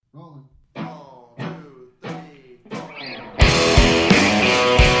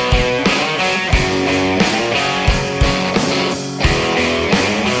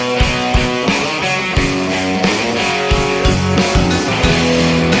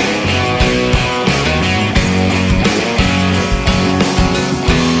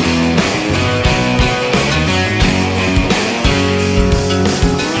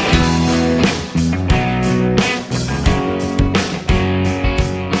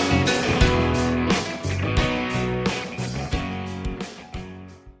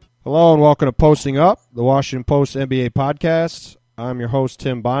Hello and welcome to Posting Up, the Washington Post NBA podcast. I'm your host,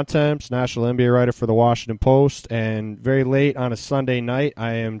 Tim Bontemps, national NBA writer for the Washington Post, and very late on a Sunday night,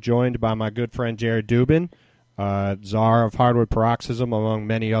 I am joined by my good friend Jared Dubin, czar of hardwood paroxysm, among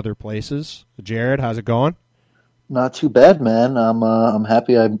many other places. Jared, how's it going? Not too bad, man. I'm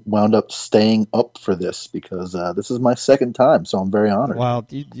happy I wound up staying up for this because this is my second time, so I'm very honored. Well,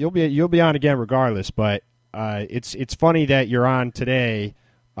 you'll be on again regardless, but it's funny that you're on today.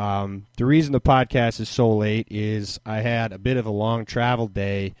 The reason the podcast is so late is I had a bit of a long travel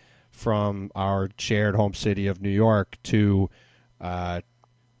day from our shared home city of New York to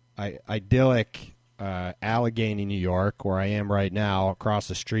idyllic Allegheny, New York, where I am right now, across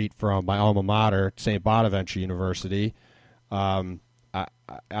the street from my alma mater, St. Bonaventure University. I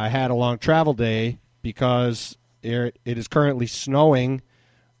had a long travel day because it is currently snowing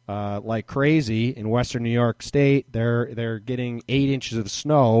like crazy in western New York State. They're getting 8 inches of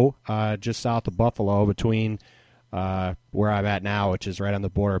snow just south of Buffalo, between where I'm at now, which is right on the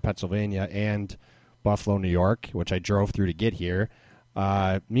border of Pennsylvania, and Buffalo, New York, which I drove through to get here.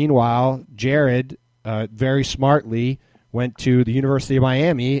 Meanwhile, Jared very smartly went to the University of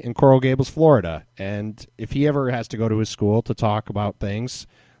Miami in Coral Gables, Florida. And if he ever has to go to his school to talk about things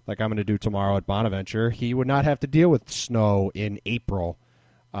like I'm going to do tomorrow at Bonaventure, he would not have to deal with snow in April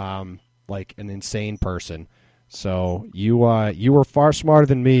like an insane person. So you were far smarter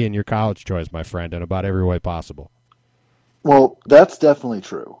than me in your college choice, my friend, in about every way possible. Well, that's definitely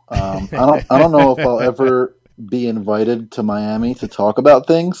true. I don't know if I'll ever be invited to Miami to talk about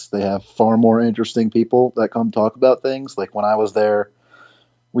things. They have far more interesting people that come talk about things. Like when I was there,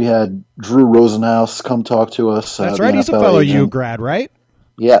 we had Drew Rosenhaus come talk to us. That's right. He's a fellow U grad, right?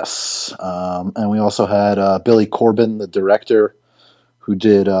 Yes. And we also had Billy Corbin, the director, who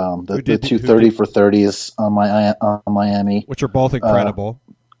did the 230 for 30s on Miami. Which are both incredible.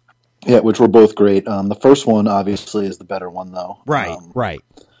 Which were both great. The first one, obviously, is the better one, though. Right.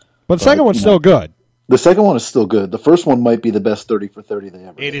 But the second one's still good. The second one is still good. The first one might be the best 30 for 30 they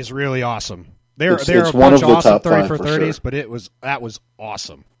ever did. It is really awesome. They're it's a one bunch of of the awesome top 30 5 for 30s, sure. but that was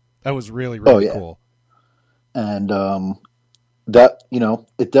awesome. That was really cool. And that,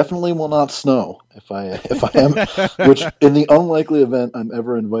 it definitely will not snow if I am, which in the unlikely event I'm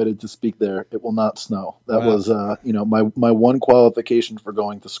ever invited to speak there, it will not snow. That was my one qualification for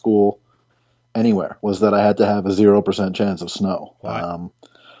going to school anywhere was that I had to have a 0% chance of snow.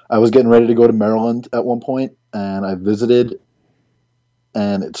 I was getting ready to go to Maryland at one point, and I visited,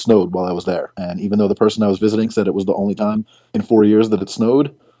 and it snowed while I was there. And even though the person I was visiting said it was the only time in 4 years that it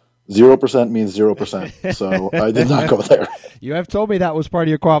snowed, 0% means 0%. So I did not go there. You have told me that was part of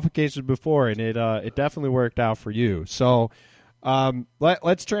your qualifications before, and it definitely worked out for you. So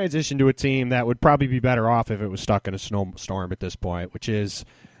let's transition to a team that would probably be better off if it was stuck in a snowstorm at this point, which is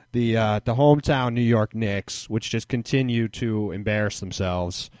the hometown New York Knicks, which just continue to embarrass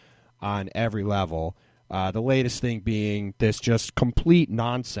themselves on every level. The latest thing being this just complete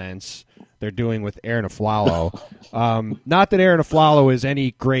nonsense they're doing with Aaron Aflalo. Not that Aaron Aflalo is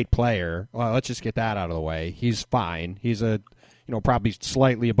any great player. Well, let's just get that out of the way. He's fine. He's a probably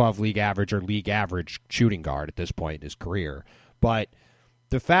slightly above league average or league average shooting guard at this point in his career. But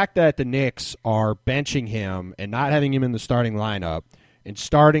the fact that the Knicks are benching him and not having him in the starting lineup and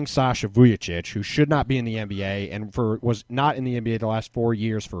starting Sasha Vujacic, who should not be in the NBA and was not in the NBA the last 4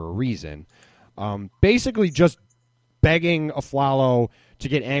 years for a reason, basically just begging Aflalo to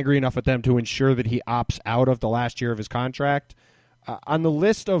get angry enough at them to ensure that he opts out of the last year of his contract. On the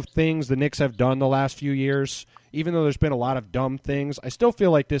list of things the Knicks have done the last few years, even though there's been a lot of dumb things, I still feel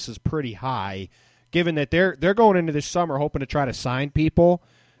like this is pretty high, given that they're going into this summer hoping to try to sign people.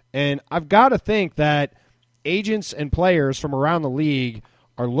 And I've got to think that agents and players from around the league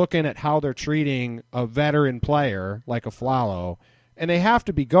are looking at how they're treating a veteran player like Aflalo, and they have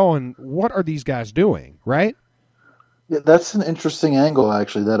to be going, what are these guys doing, right? Yeah, that's an interesting angle,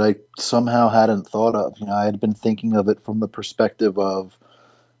 actually, that I somehow hadn't thought of. I had been thinking of it from the perspective of,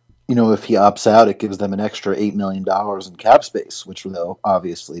 if he opts out, it gives them an extra $8 million in cap space, which they'll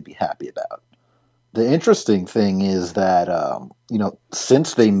obviously be happy about. The interesting thing is that,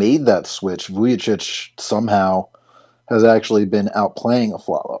 since they made that switch, Vujacic somehow has actually been outplaying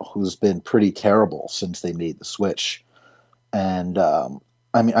Aflalo, who's been pretty terrible since they made the switch. And,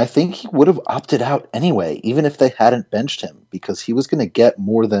 I think he would have opted out anyway, even if they hadn't benched him, because he was going to get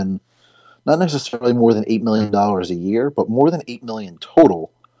more than, not necessarily more than $8 million a year, but more than $8 million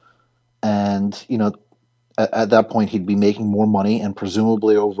total. And, at that point, he'd be making more money and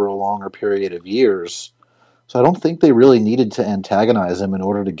presumably over a longer period of years. So I don't think they really needed to antagonize him in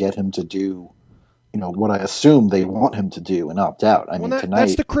order to get him to do what I assume they want him to do and opt out. I Well, mean, that's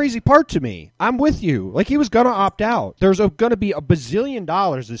tonight, the crazy part to me. I'm with you. Like, he was going to opt out. There's going to be a bazillion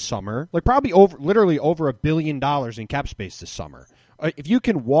dollars this summer, like probably literally over $1 billion in cap space this summer. If you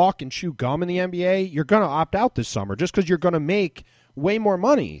can walk and chew gum in the NBA, you're going to opt out this summer just because you're going to make way more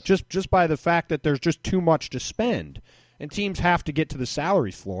money just by the fact that there's just too much to spend. And teams have to get to the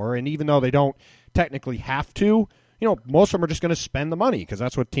salary floor, and even though they don't technically have to, most of them are just going to spend the money because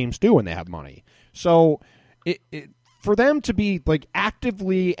that's what teams do when they have money. So for them to be like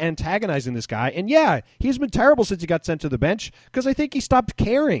actively antagonizing this guy, and yeah, he's been terrible since he got sent to the bench because I think he stopped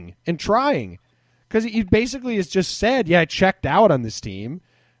caring and trying because he basically has just said, yeah, I checked out on this team.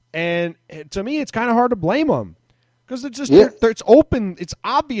 And to me, it's kind of hard to blame him because it's just it's open, it's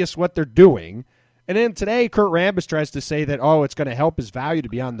obvious what they're doing. And then today, Kurt Rambis tries to say that, it's going to help his value to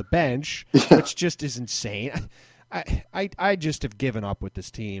be on the bench, which just is insane. I just have given up with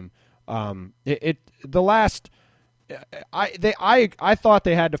this team. I thought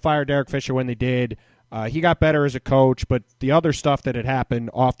they had to fire Derek Fisher when they did. He got better as a coach, but the other stuff that had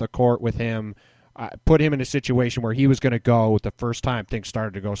happened off the court with him put him in a situation where he was going to go the first time things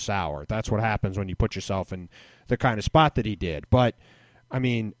started to go sour. That's what happens when you put yourself in the kind of spot that he did. But I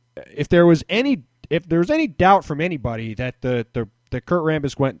mean, if there was any doubt from anybody that the Kurt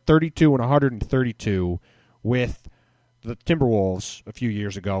Rambis went 32 and 132 with the Timberwolves a few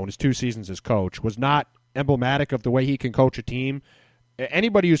years ago in his 2 seasons as coach was not emblematic of the way he can coach a team.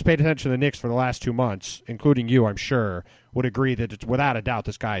 Anybody who's paid attention to the Knicks for the last 2 months, including you, I'm sure, would agree that it's without a doubt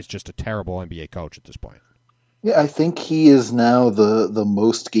this guy is just a terrible NBA coach at this point. Yeah, I think he is now the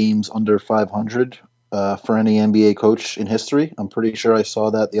most games under 500 for any NBA coach in history. I'm pretty sure I saw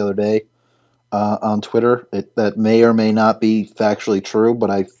that the other day on Twitter. That may or may not be factually true,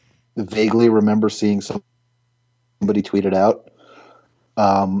 but I vaguely remember seeing somebody tweet it out.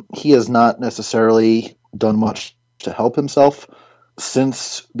 He has not necessarily done much to help himself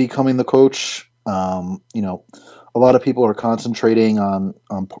since becoming the coach. A lot of people are concentrating on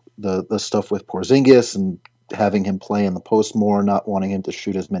the stuff with Porzingis and having him play in the post more, not wanting him to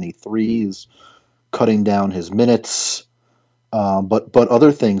shoot as many threes, cutting down his minutes. But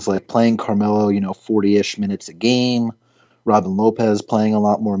other things like playing Carmelo, 40-ish minutes a game, Robin Lopez playing a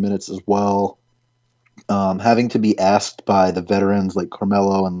lot more minutes as well, having to be asked by the veterans like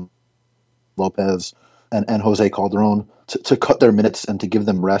Carmelo and Lopez and Jose Calderon to cut their minutes and to give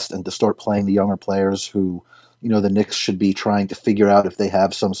them rest and to start playing the younger players who, the Knicks should be trying to figure out if they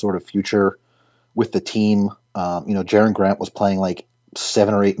have some sort of future with the team. Jaren Grant was playing like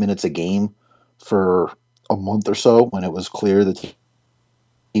 7 or 8 minutes a game for a month or so when it was clear the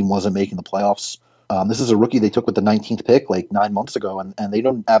team wasn't making the playoffs. This is a rookie they took with the 19th pick like 9 months ago, and they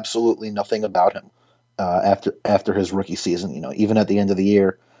know absolutely nothing about him after his rookie season. Even at the end of the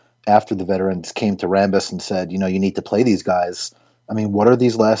year, after the veterans came to Rambis and said, you need to play these guys. I mean, what are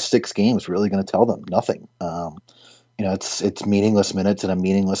these last 6 games really going to tell them? Nothing. It's meaningless minutes in a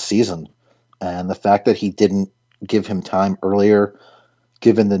meaningless season. And the fact that he didn't give him time earlier,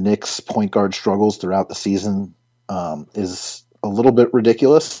 given the Knicks' point guard struggles throughout the season, is a little bit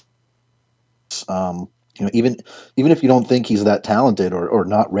ridiculous. Even if you don't think he's that talented or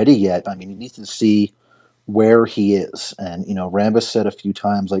not ready yet, I mean, you need to see where he is. And, Rambis said a few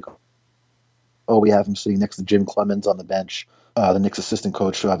times, like, we have him sitting next to Jim Clemens on the bench, the Knicks assistant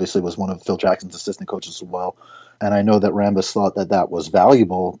coach, who obviously was one of Phil Jackson's assistant coaches as well. And I know that Rambis thought that was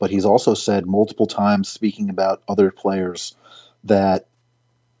valuable, but he's also said multiple times, speaking about other players, that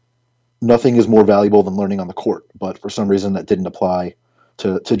nothing is more valuable than learning on the court. But for some reason, that didn't apply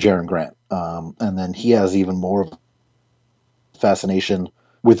to Jaren Grant. And then he has even more of a fascination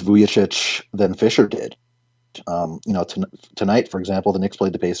with Vujacic than Fisher did. Tonight, for example, the Knicks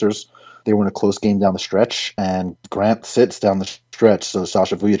played the Pacers. They were in a close game down the stretch, and Grant sits down the stretch so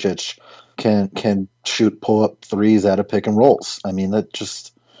Sasha Vujacic can shoot pull-up threes out of pick and rolls. I mean, that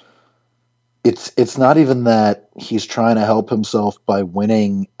just it's not even that he's trying to help himself by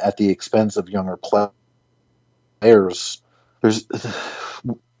winning at the expense of younger players. There's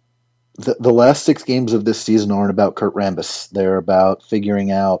the last 6 games of this season aren't about Kurt Rambis. They're about figuring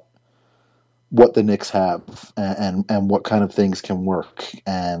out what the Knicks have and what kind of things can work.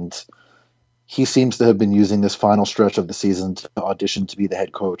 And he seems to have been using this final stretch of the season to audition to be the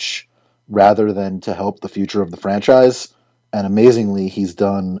head coach rather than to help the future of the franchise. And amazingly, he's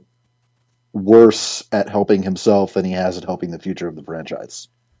done worse at helping himself than he has at helping the future of the franchise.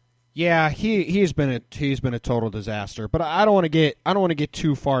 Yeah, he's been a total disaster. But I don't want to get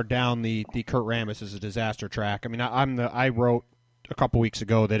too far down the Kurt Rambis as a disaster track. I mean, I wrote a couple weeks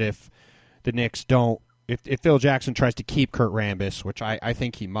ago that if the Knicks if Phil Jackson tries to keep Kurt Rambis, which I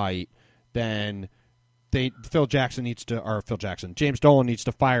think he might, then James Dolan needs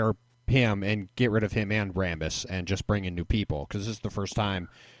to fire him and get rid of him and Rambis and just bring in new people, because this is the first time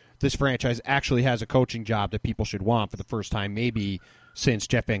this franchise actually has a coaching job that people should want for the first time maybe since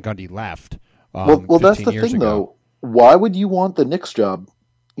Jeff Van Gundy left. Well, that's the 15 years thing, ago. though. Why would you want the Knicks job?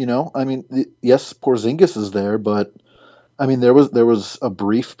 I mean, yes, Porzingis is there, but I mean, there was a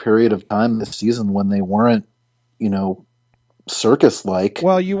brief period of time this season when they weren't, circus-like.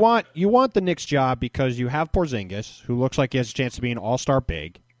 Well, you want the Knicks job because you have Porzingis, who looks like he has a chance to be an all-star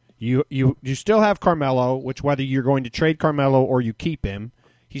big. You still have Carmelo, which whether you're going to trade Carmelo or you keep him,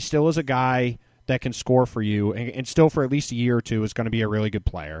 he still is a guy that can score for you, and still for at least a year or two is going to be a really good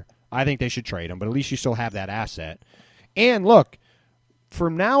player. I think they should trade him, but at least you still have that asset. And look,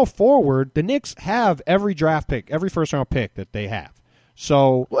 from now forward, the Knicks have every draft pick, every first-round pick that they have.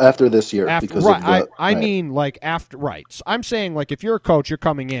 So after this year, because right, I mean, like after, right. So I'm saying, like, if you're a coach, you're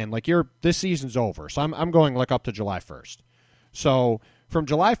coming in, like this season's over. So I'm going like up to July 1st. So from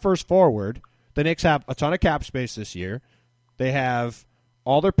July 1st forward, the Knicks have a ton of cap space this year. They have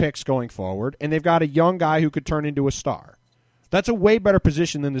all their picks going forward, and they've got a young guy who could turn into a star. That's a way better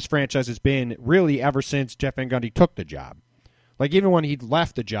position than this franchise has been really ever since Jeff Van Gundy took the job. Like, even when he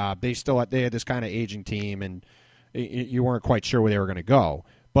left the job, they had this kind of aging team, and you weren't quite sure where they were going to go.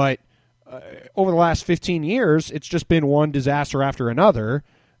 But over the last 15 years, it's just been one disaster after another.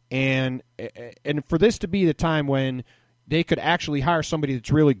 And for this to be the time when they could actually hire somebody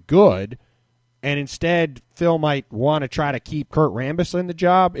that's really good, and instead Phil might want to try to keep Kurt Rambis in the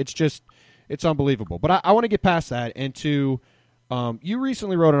job, it's unbelievable. But I want to get past that and to you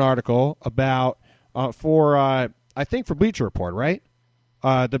recently wrote an article about I think for Bleacher Report, right?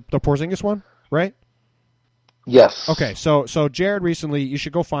 The Porzingis one, right? Yes. Okay, so Jared recently, you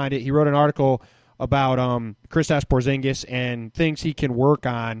should go find it. He wrote an article about Kristaps Porzingis and things he can work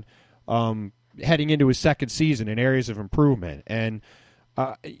on heading into his second season in areas of improvement. And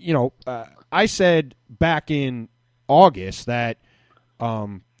I said back in August that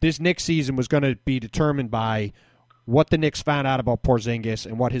this Knicks season was going to be determined by what the Knicks found out about Porzingis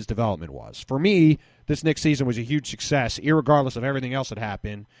and what his development was. For me, this Knicks season was a huge success, irregardless of everything else that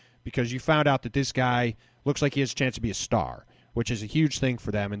happened, because you found out that this guy looks like he has a chance to be a star, which is a huge thing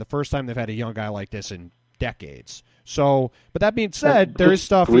for them, and the first time they've had a young guy like this in decades. So, but that being said, there is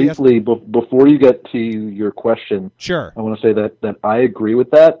stuff... Briefly, before you get to your question, sure, I want to say that I agree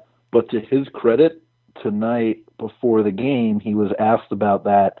with that, but to his credit, tonight, before the game, he was asked about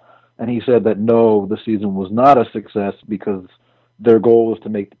that, and he said that no, the season was not a success because their goal was to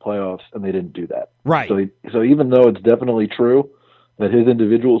make the playoffs, and they didn't do that. Right. So even though it's definitely true that his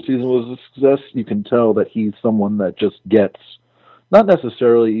individual season was a success, you can tell that he's someone that just gets, not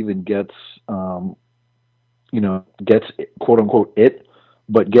necessarily even gets quote unquote it,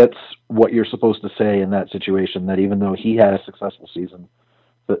 but gets what you're supposed to say in that situation, that even though he had a successful season,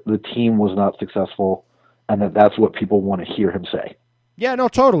 the team was not successful, and that's what people want to hear him say. Yeah, no,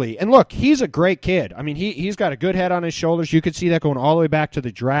 totally. And look, he's a great kid. I mean, he's got a good head on his shoulders. You could see that going all the way back to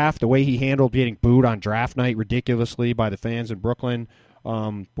the draft, the way he handled getting booed on draft night ridiculously by the fans in Brooklyn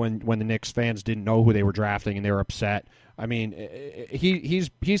when the Knicks fans didn't know who they were drafting and they were upset. I mean, he's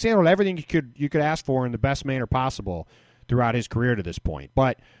handled everything you could ask for in the best manner possible throughout his career to this point.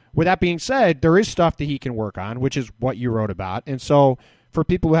 But with that being said, there is stuff that he can work on, which is what you wrote about. And so for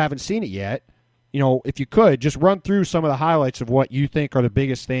people who haven't seen it yet, if you could, just run through some of the highlights of what you think are the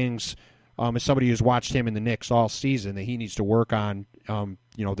biggest things as somebody who's watched him in the Knicks all season that he needs to work on,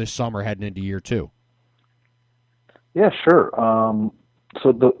 this summer heading into year two. Yeah, sure.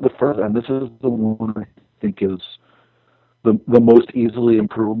 So the first, and this is the one I think is the most easily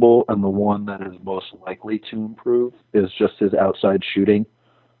improvable and the one that is most likely to improve, is just his outside shooting.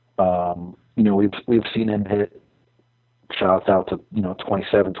 We've seen him hit shots out to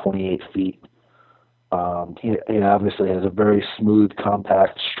 27, 28 feet. He obviously has a very smooth,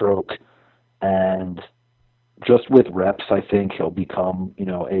 compact stroke, and just with reps, I think he'll become,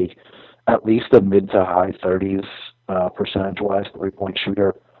 at least a mid to high 30s percentage-wise 3-point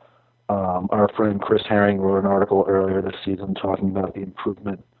shooter. Our friend Chris Herring wrote an article earlier this season talking about the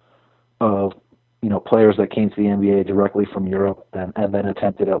improvement of, players that came to the NBA directly from Europe and then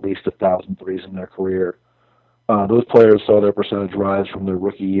attempted at least 1,000 threes in their career. Those players saw their percentage rise from their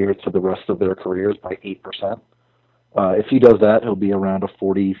rookie year to the rest of their careers by 8%. If he does that, he'll be around a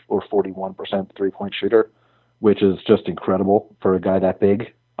 40 or 41% three-point shooter, which is just incredible for a guy that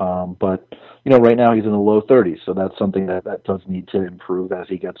big. But right now he's in the low 30s, so that's something that does need to improve as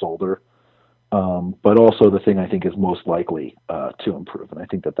he gets older. But also the thing I think is most likely to improve, and I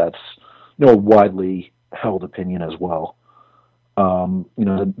think that's a widely held opinion as well.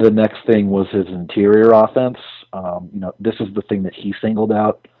 The next thing was his interior offense. This is the thing that he singled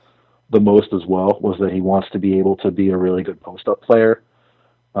out the most as well, was that he wants to be able to be a really good post-up player.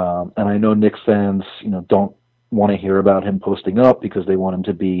 And I know Knicks fans, don't want to hear about him posting up because they want him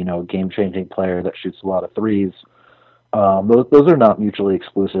to be, a game-changing player that shoots a lot of threes. Those are not mutually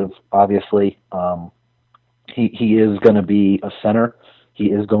exclusive, obviously. He is going to be a center. He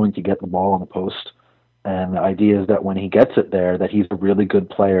is going to get the ball on the post. And the idea is that when he gets it there, that he's a really good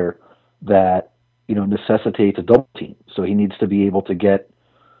player that, necessitates a double team. So he needs to be able to get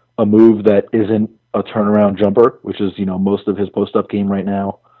a move that isn't a turnaround jumper, which is, most of his post-up game right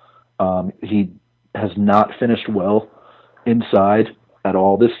now. He has not finished well inside at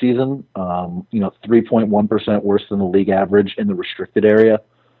all this season. 3.1% worse than the league average in the restricted area.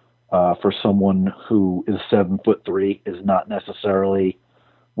 For someone who is 7'3" is not necessarily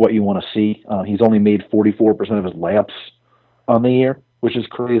what you want to see. He's only made 44% of his layups on the year, which is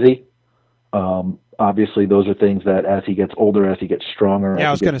crazy. Obviously, those are things that as he gets older, as he gets stronger. Yeah,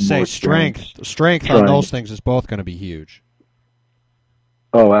 I was going to say strength on those things is both going to be huge.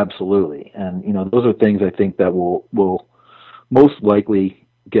 Oh, absolutely. And, those are things I think that will most likely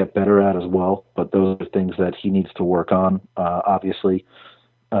get better at as well. But those are things that he needs to work on, obviously.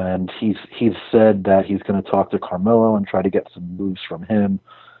 And he's said that he's going to talk to Carmelo and try to get some moves from him.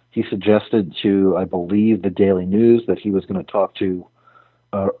 He suggested to, I believe, the Daily News that he was going to talk to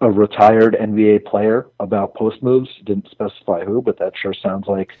a retired NBA player about post moves. Didn't specify who, but that sure sounds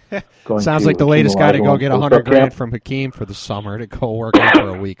like going. Sounds like the latest guy to go get $100,000 from Hakeem for the summer to go work out for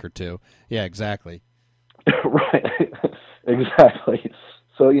a week or two. Yeah, exactly. Right, exactly.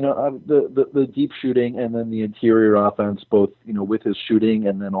 So the deep shooting and then the interior offense, both with his shooting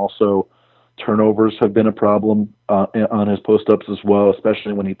and then also turnovers have been a problem on his post ups as well,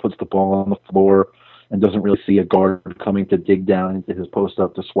 especially when he puts the ball on the floor and doesn't really see a guard coming to dig down into his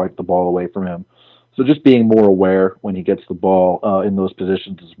post-up to swipe the ball away from him. So just being more aware when he gets the ball in those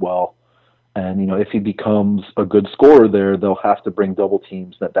positions as well. And, if he becomes a good scorer there, they'll have to bring double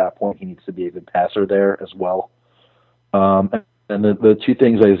teams. At that point, he needs to be a good passer there as well. And the two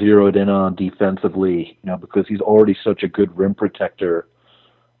things I zeroed in on defensively, because he's already such a good rim protector,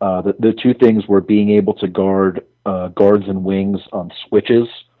 the two things were being able to guard guards and wings on switches,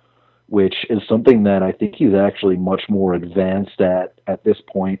 which is something that I think he's actually much more advanced at this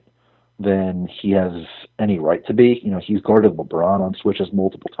point than he has any right to be. He's guarded LeBron on switches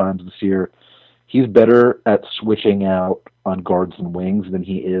multiple times this year. He's better at switching out on guards and wings than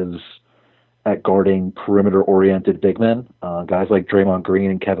he is at guarding perimeter-oriented big men. Guys like Draymond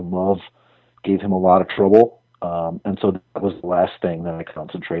Green and Kevin Love gave him a lot of trouble. And so that was the last thing that I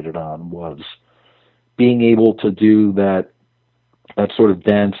concentrated on, was being able to do that sort of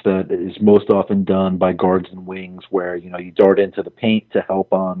dance that is most often done by guards and wings, where, you dart into the paint to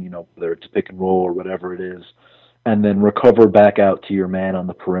help on, whether it's pick and roll or whatever it is, and then recover back out to your man on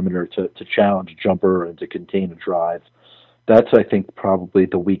the perimeter to challenge a jumper and to contain a drive. That's, I think, probably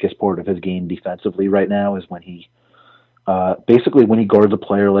the weakest part of his game defensively right now, is when he basically when he guards a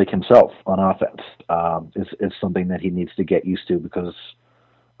player like himself on offense. Is something that he needs to get used to, because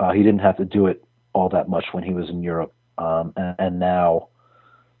he didn't have to do it all that much when he was in Europe. And now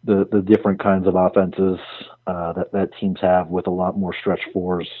the different kinds of offenses that teams have with a lot more stretch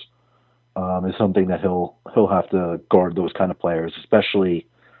fours is something that he'll have to guard those kind of players, especially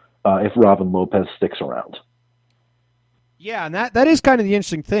if Robin Lopez sticks around. Yeah, and that is kind of the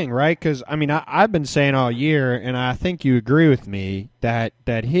interesting thing, right? Because, I've been saying all year, and I think you agree with me, that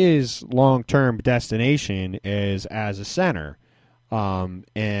his long-term destination is as a center.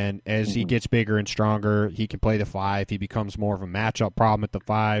 And as he gets bigger and stronger, he can play the 5. He becomes more of a matchup problem at the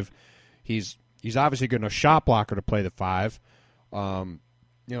 5. He's obviously good enough shot blocker to play the 5.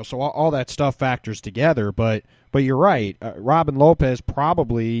 So all that stuff factors together. But you're right. Robin Lopez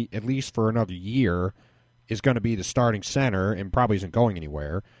probably, at least for another year, is going to be the starting center and probably isn't going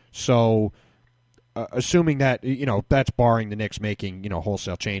anywhere. So assuming that, that's barring the Knicks making,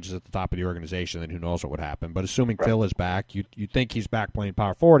 wholesale changes at the top of the organization, then who knows what would happen. But assuming right. Phil is back, you think he's back playing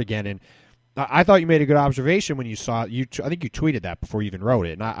power forward again. And I thought you made a good observation when you saw it. I think you tweeted that before you even wrote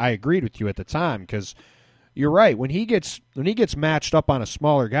it. And I agreed with you at the time, because you're right. When he gets matched up on a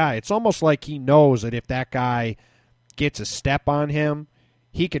smaller guy, it's almost like he knows that if that guy gets a step on him,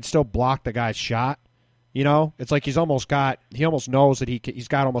 he could still block the guy's shot. It's like he almost knows that he's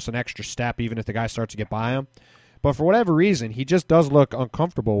got almost an extra step, even if the guy starts to get by him. But for whatever reason, he just does look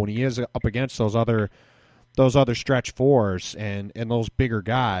uncomfortable when he is up against those other stretch fours and those bigger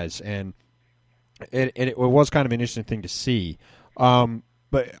guys. And it was kind of an interesting thing to see.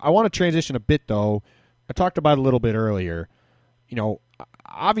 But I want to transition a bit, though. I talked about it a little bit earlier.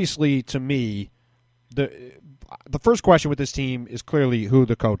 obviously to me, the first question with this team is clearly who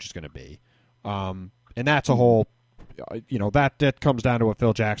the coach is going to be, and that's a whole, that comes down to what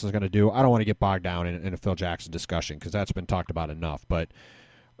Phil Jackson is going to do. I don't want to get bogged down in a Phil Jackson discussion because that's been talked about enough. But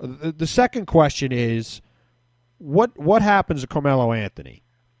the second question is, what happens to Carmelo Anthony,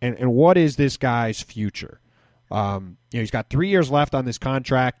 and what is this guy's future? He's got 3 years left on this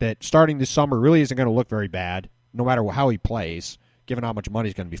contract that starting this summer really isn't going to look very bad, no matter how he plays, given how much money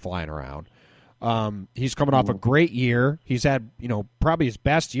is going to be flying around. He's coming off a great year. He's had, probably his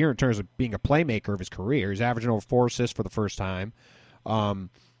best year in terms of being a playmaker of his career. He's averaging over 4 assists for the first time.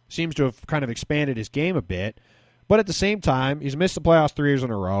 Seems to have kind of expanded his game a bit. But at the same time, he's missed the playoffs 3 years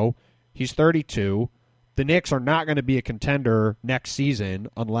in a row. He's 32. The Knicks are not going to be a contender next season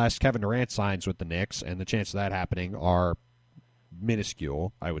unless Kevin Durant signs with the Knicks, and the chances of that happening are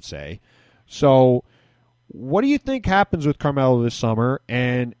minuscule, I would say. So what do you think happens with Carmelo this summer,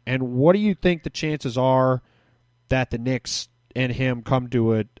 and what do you think the chances are that the Knicks and him come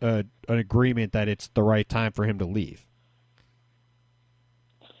to an agreement that it's the right time for him to leave?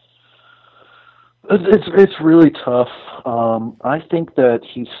 It's really tough. I think that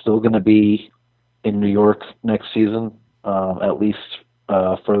he's still going to be in New York next season, at least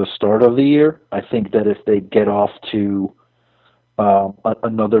for the start of the year. I think that if they get off to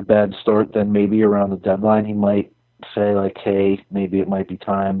another bad start, then maybe around the deadline he might say, like, hey, maybe it might be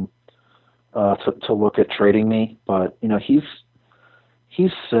time to look at trading me. But,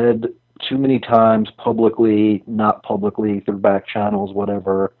 he's said too many times publicly, not publicly, through back channels,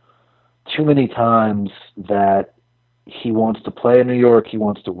 whatever, too many times that he wants to play in New York, he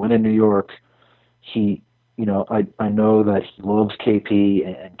wants to win in New York. I know that he loves KP,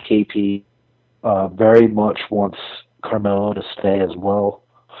 and KP very much wants Carmelo to stay as well.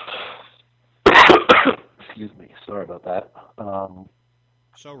 Excuse me, sorry about that.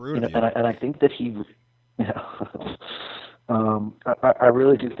 So rude of you. And I think that he, I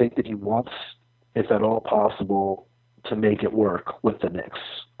really do think that he wants, if at all possible, to make it work with the Knicks.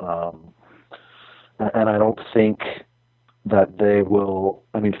 And I don't think that they will.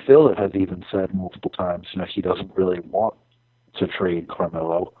 I mean, Phil has even said multiple times, he doesn't really want to trade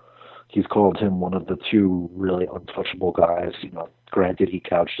Carmelo. He's called him one of the two really untouchable guys. Granted, he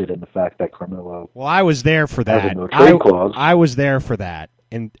couched it in the fact that Carmelo. Well, I was there for that. Has a no trade clause. I was there for that,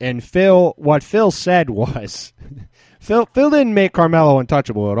 and Phil. What Phil said was, Phil didn't make Carmelo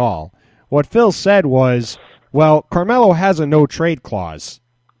untouchable at all. What Phil said was, well, Carmelo has a no trade clause.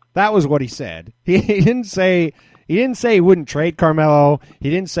 That was what he said. He didn't say. He didn't say he wouldn't trade Carmelo. He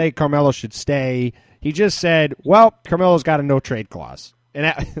didn't say Carmelo should stay. He just said, well, Carmelo's got a no-trade clause. And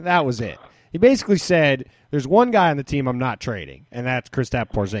that was it. He basically said, there's one guy on the team I'm not trading, and that's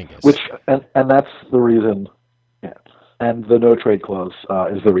Kristaps Porzingis. And that's the reason, and the no-trade clause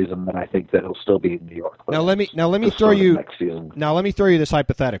is the reason that I think that he'll still be in New York. Now let me throw you next season. Now let me throw you this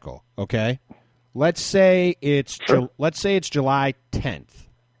hypothetical, okay? Let's say it's July 10th,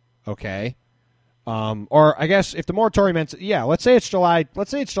 okay? Or I guess if the moratorium ends, let's say it's July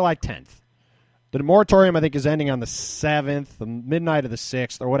 10th. The moratorium, I think, is ending on the 7th, the midnight of the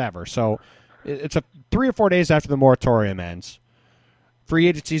 6th, or whatever. So it's 3 or 4 days after the moratorium ends. Free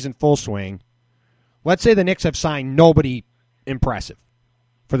agency's in full swing. Let's say the Knicks have signed nobody impressive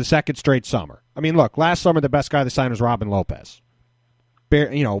for the second straight summer. I mean, look, last summer the best guy they signed was Robin Lopez.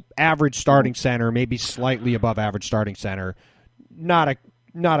 Average starting center, maybe slightly above average starting center. Not a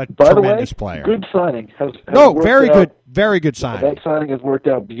By tremendous the way, player. Good signing. Very good signing. That signing has worked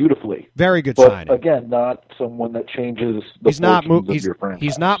out beautifully. Very good but signing. Again, not someone that changes the fortunes of your franchise.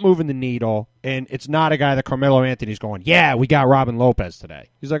 He's not moving the needle, and it's not a guy that Carmelo Anthony's going, yeah, we got Robin Lopez today.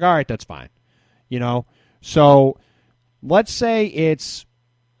 He's like, all right, that's fine. So let's say it's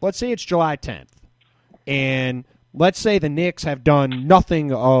July 10th, and let's say the Knicks have done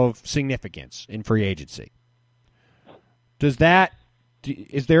nothing of significance in free agency. Is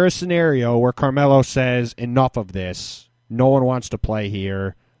there a scenario where Carmelo says, enough of this, no one wants to play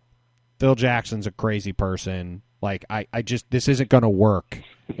here, Phil Jackson's a crazy person, like, this isn't going to work,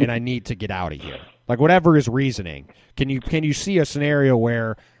 and I need to get out of here? Like, whatever his reasoning. Can you see a scenario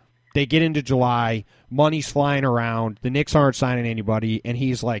where they get into July, money's flying around, the Knicks aren't signing anybody, and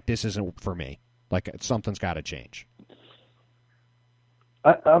he's like, this isn't for me. Like, something's got to change.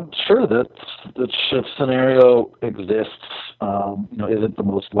 I'm sure that the scenario exists. Is it the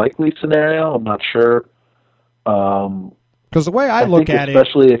most likely scenario? I'm not sure. Because the way I look at it,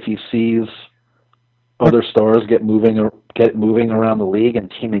 especially if he sees other stars get moving around the league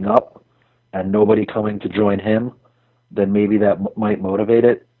and teaming up, and nobody coming to join him, then maybe that might motivate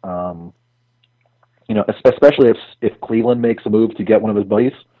it. especially if Cleveland makes a move to get one of his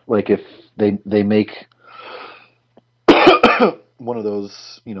buddies, like if they make one of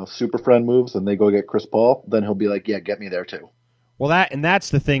those, super friend moves and they go get Chris Paul, then he'll be like, yeah, get me there too. Well, that's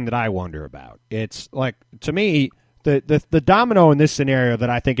the thing that I wonder about. It's like, to me, the domino in this scenario that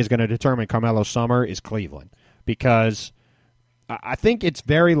I think is going to determine Carmelo's summer is Cleveland, because I think it's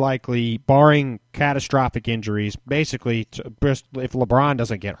very likely, barring catastrophic injuries, basically, if LeBron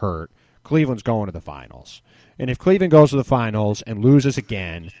doesn't get hurt, Cleveland's going to the finals. And if Cleveland goes to the finals and loses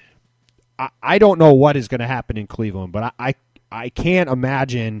again, I don't know what is going to happen in Cleveland, but I can't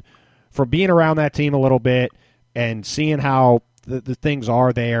imagine, from being around that team a little bit and seeing how the things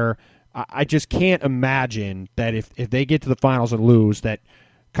are there, I just can't imagine that if they get to the finals and lose, that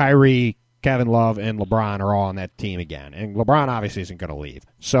Kyrie, Kevin Love, and LeBron are all on that team again. And LeBron obviously isn't going to leave.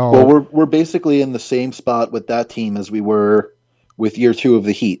 So, well, we're basically in the same spot with that team as we were with year 2 of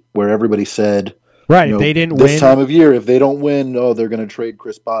the Heat, where everybody said, right, if they didn't this win, time of year, if they don't win, they're going to trade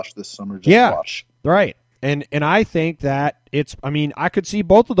Chris Bosh this summer. Just watch. Right. And I think that I could see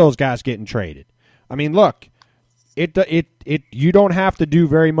both of those guys getting traded. I mean, look, you don't have to do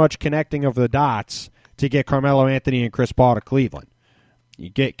very much connecting of the dots to get Carmelo Anthony and Chris Paul to Cleveland. You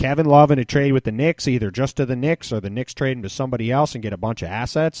get Kevin Love in a trade with the Knicks, either just to the Knicks or the Knicks trade him to somebody else and get a bunch of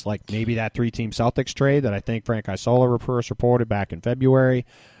assets, like maybe that 3-team Celtics trade that I think Frank Isola first reported back in February.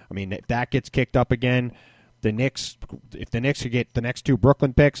 I mean, if that gets kicked up again, if the Knicks could get the next 2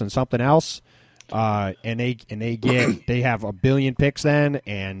 Brooklyn picks and something else, and they have $1 billion picks then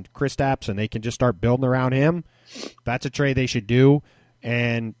and Kristaps, and they can just start building around him, that's a trade they should do.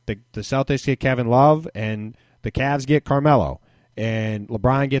 And the Celtics get Kevin Love, and the Cavs get Carmelo. And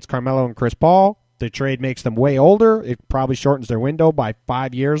LeBron gets Carmelo and Chris Paul. The trade makes them way older. It probably shortens their window by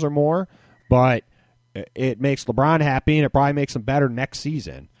 5 years or more, but it makes LeBron happy, and it probably makes them better next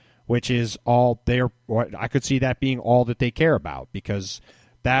season, which is all I could see that being all that they care about, because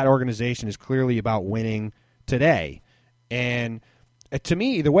that organization is clearly about winning today. And to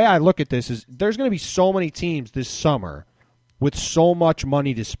me, the way I look at this is there's going to be so many teams this summer with so much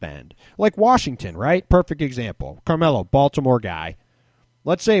money to spend. Like Washington, right? Perfect example. Carmelo, Baltimore guy.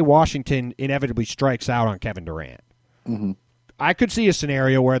 Let's say Washington inevitably strikes out on Kevin Durant. Mm-hmm. I could see a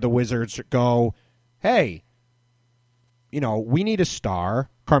scenario where the Wizards go, hey, we need a star.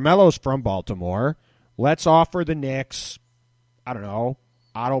 Carmelo's from Baltimore. Let's offer the Knicks, I don't know,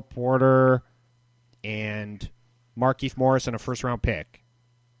 Otto Porter and Markieff Morris and a first-round pick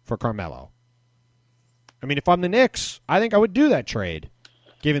for Carmelo. I mean, if I'm the Knicks, I think I would do that trade,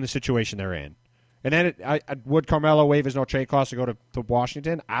 given the situation they're in. And then would Carmelo waive his no-trade clause to go to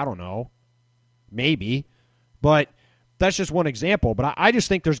Washington? I don't know. Maybe. But that's just one example. But I just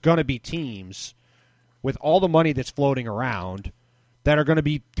think there's going to be teams with all the money that's floating around that are going to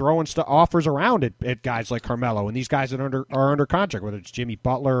be throwing offers around at guys like Carmelo and these guys that are under contract, whether it's Jimmy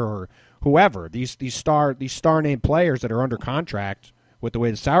Butler or whoever. These star name players that are under contract with the way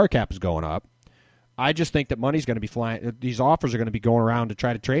the salary cap is going up. I just think that money's going to be flying. These offers are going to be going around to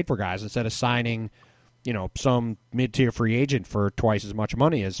try to trade for guys instead of signing, some mid-tier free agent for twice as much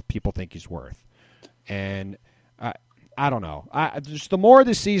money as people think he's worth. And I don't know. Just the more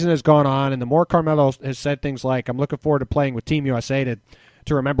this season has gone on, and the more Carmelo has said things like, "I'm looking forward to playing with Team USA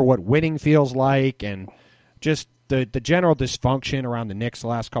to remember what winning feels like," and just the general dysfunction around the Knicks the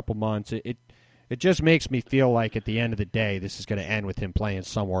last couple months. It just makes me feel like at the end of the day, this is going to end with him playing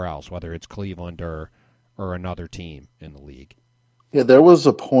somewhere else, whether it's Cleveland or another team in the league. Yeah, there was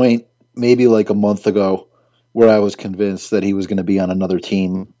a point maybe like a month ago where I was convinced that he was going to be on another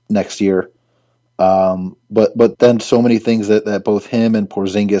team next year. But then so many things that both him and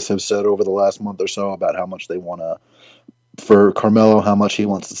Porzingis have said over the last month or so about how much they want to, for Carmelo, how much he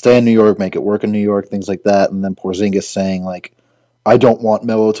wants to stay in New York, make it work in New York, things like that. And then Porzingis saying, like, I don't want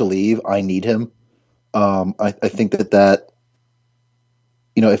Melo to leave. I need him. I think that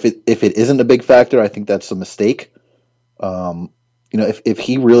if it isn't a big factor, I think that's a mistake. If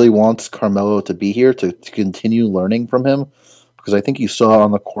he really wants Carmelo to be here to continue learning from him, because I think you saw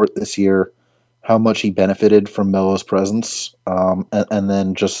on the court this year how much he benefited from Melo's presence, and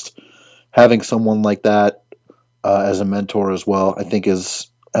then just having someone like that as a mentor as well, I think has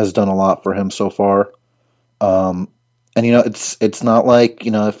done a lot for him so far. And it's not like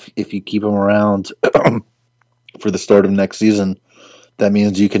if you keep him around for the start of next season, that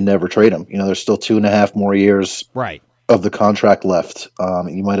means you can never trade him. There's still 2.5 more years right of the contract left.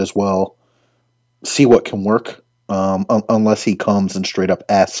 You might as well see what can work, unless he comes and straight up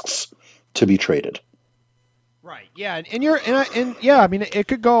asks to be traded. Right. Yeah, I mean, it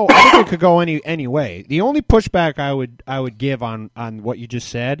could go. I think it could go any way. The only pushback I would give on what you just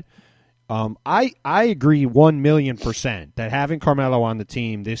said I agree 1,000,000% that having Carmelo on the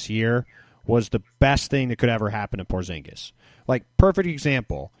team this year was the best thing that could ever happen to Porzingis. Like, perfect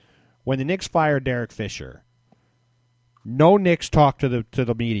example, when the Knicks fired Derek Fisher, no Knicks talked to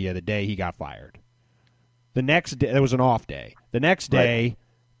the media the day he got fired. The next day, it was an off day. The next day,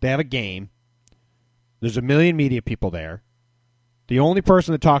 they have a game. There's 1 million media people there. The only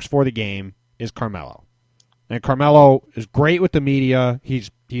person that talks for the game is Carmelo. And Carmelo is great with the media. He's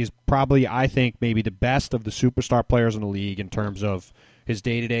probably, I think, maybe the best of the superstar players in the league in terms of his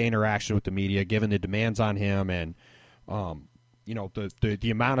day-to-day interaction with the media, given the demands on him and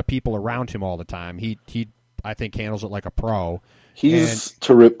the amount of people around him all the time. He I think handles it like a pro. He's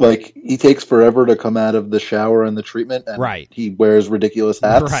terrific. Like, he takes forever to come out of the shower and the treatment, and he wears ridiculous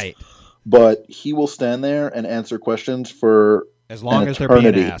hats. Right. But he will stand there and answer questions for as long as they're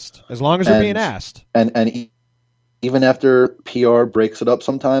being asked. As long as they're being asked. And even after PR breaks it up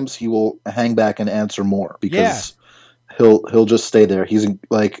sometimes, he will hang back and answer more because he'll just stay there. He's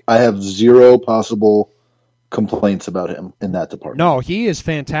like, I have zero possible complaints about him in that department. No, he is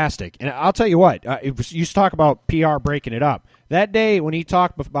fantastic. And I'll tell you what, you talk about PR breaking it up. That day when he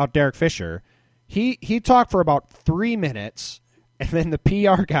talked about Derek Fisher, he talked for about 3 minutes, and then the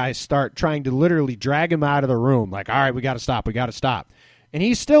PR guys start trying to literally drag him out of the room. Like, all right, we got to stop. And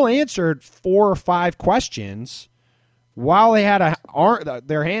he still answered 4 or 5 questions while they had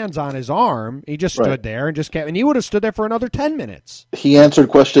their hands on his arm. He just stood there and just kept, and he would have stood there for another 10 minutes. He answered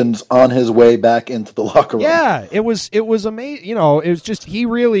questions on his way back into the locker room. Yeah, it was amazing. You know, it was just, he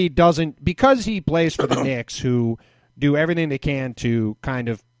really doesn't, because he plays for the Knicks, who do everything they can to kind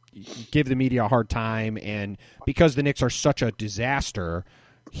of give the media a hard time, and because the Knicks are such a disaster,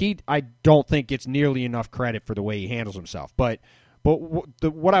 I don't think gets nearly enough credit for the way he handles himself. But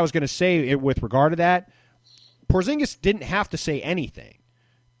what I was going to say with regard to that, Porzingis didn't have to say anything.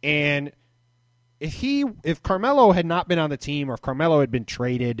 And if Carmelo had not been on the team, or if Carmelo had been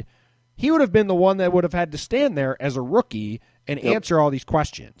traded, he would have been the one that would have had to stand there as a rookie and answer all these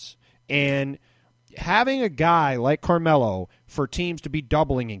questions. And having a guy like Carmelo for teams to be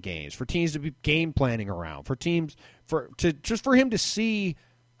doubling in games, for teams to be game planning around, for him to see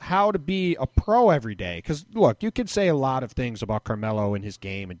how to be a pro every day. Because, look, you could say a lot of things about Carmelo and his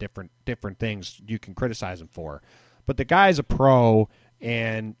game and different things you can criticize him for. But the guy's a pro,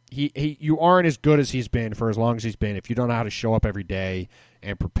 and you aren't as good as he's been for as long as he's been if you don't know how to show up every day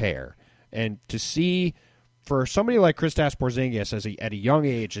and prepare. And to see, for somebody like Kristaps Porzingis at a young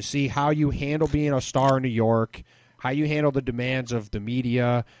age, to see how you handle being a star in New York, how you handle the demands of the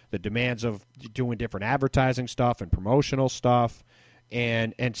media, the demands of doing different advertising stuff and promotional stuff,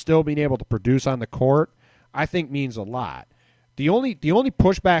 and still being able to produce on the court, I think means a lot. The only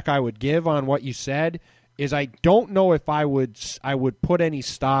pushback I would give on what you said is I don't know if I would put any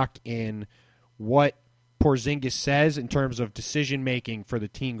stock in what Porzingis says in terms of decision making for the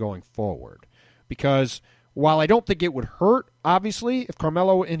team going forward. Because while I don't think it would hurt, obviously, if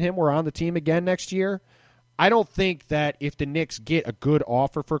Carmelo and him were on the team again next year, I don't think that if the Knicks get a good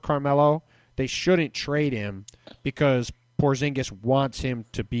offer for Carmelo, they shouldn't trade him because Porzingis wants him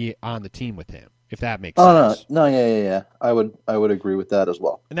to be on the team with him, if that makes sense. No, yeah. I would agree with that as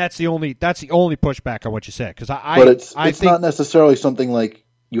well. And that's the only pushback on what you said, because it's think, not necessarily something like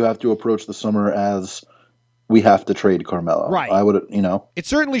you have to approach the summer as we have to trade Carmelo. Right. I would, It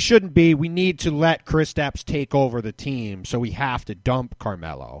certainly shouldn't be we need to let Kristaps take over the team, so we have to dump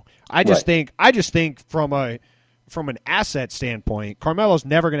Carmelo. I just think from an asset standpoint, Carmelo's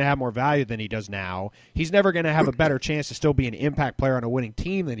never going to have more value than he does now. He's never going to have a better chance to still be an impact player on a winning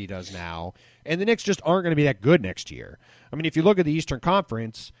team than he does now. And the Knicks just aren't going to be that good next year. I mean, if you look at the Eastern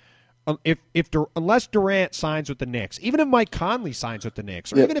Conference, unless Durant signs with the Knicks, even if Mike Conley signs with the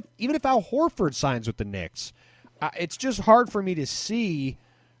Knicks, or even if Al Horford signs with the Knicks, it's just hard for me to see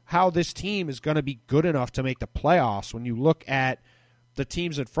how this team is going to be good enough to make the playoffs when you look at the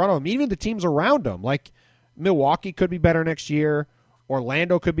teams in front of them, even the teams around them. Like, Milwaukee could be better next year.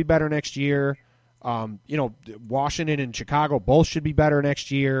 Orlando could be better next year. Washington and Chicago both should be better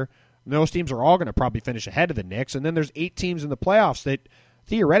next year. And those teams are all going to probably finish ahead of the Knicks. And then there's 8 teams in the playoffs that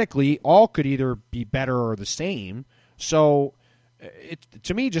theoretically all could either be better or the same. So,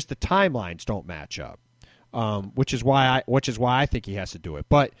 to me, just the timelines don't match up, which is why I think he has to do it.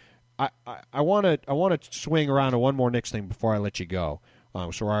 But I want to swing around to one more Knicks thing before I let you go. So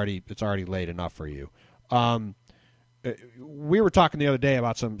it's already late enough for you. We were talking the other day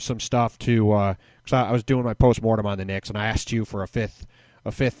about some stuff too, because I was doing my postmortem on the Knicks, and I asked you for a fifth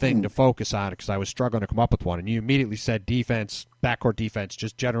thing to focus on because I was struggling to come up with one, and you immediately said defense, backcourt defense,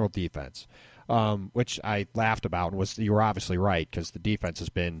 just general defense, which I laughed about, and you were obviously right because the defense has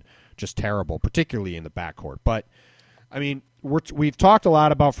been just terrible, particularly in the backcourt. But I mean, we've talked a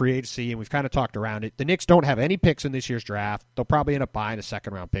lot about free agency, and we've kind of talked around it. The Knicks don't have any picks in this year's draft. They'll probably end up buying a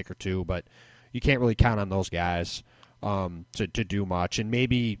second-round pick or two, but you can't really count on those guys to do much. And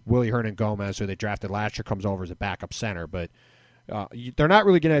maybe Willie Hernan-Gomez, who they drafted last year, comes over as a backup center, but they're not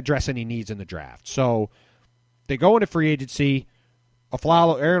really going to address any needs in the draft. So they go into free agency.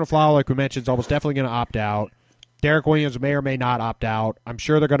 Aaron Aflalo, like we mentioned, is almost definitely going to opt out. Derek Williams may or may not opt out. I'm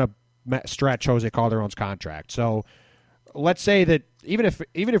sure they're going to stretch Jose Calderon's contract. So let's say that even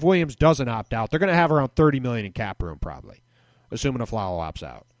if Williams doesn't opt out, they're going to have around $30 million in cap room probably, assuming Aflalo opts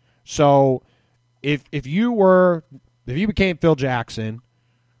out. So if you became Phil Jackson,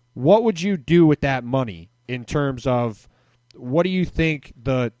 what would you do with that money in terms of what do you think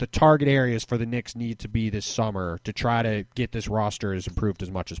the target areas for the Knicks need to be this summer to try to get this roster as improved as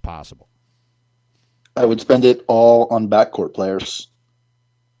much as possible? I would spend it all on backcourt players.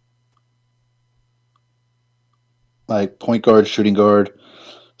 Like point guard, shooting guard,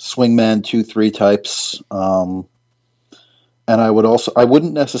 swingman, 2-3 types. And I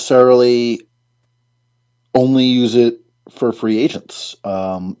wouldn't necessarily only use it for free agents.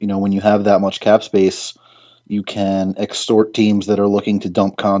 When you have that much cap space, you can extort teams that are looking to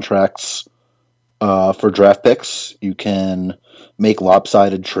dump contracts for draft picks. You can make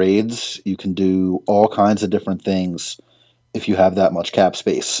lopsided trades. You can do all kinds of different things if you have that much cap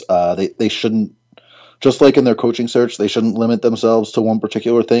space. They shouldn't, just like in their coaching search, they shouldn't limit themselves to one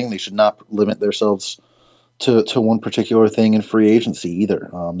particular thing. They should not limit themselves to one particular thing in free agency either.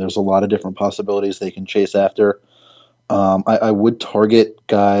 There's a lot of different possibilities they can chase after. I would target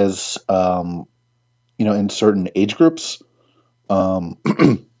guys in certain age groups,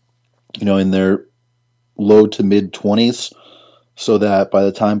 in their low to mid 20s, so that by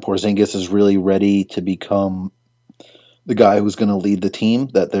the time Porzingis is really ready to become the guy who's going to lead the team,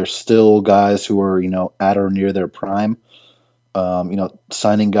 that there's still guys who are, at or near their prime.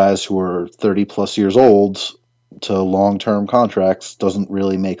 Signing guys who are 30 plus years old to long-term contracts doesn't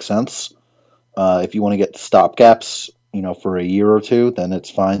really make sense. If you want to get stopgaps, for a year or two, then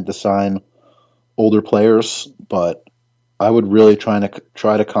it's fine to sign older players, but I would really try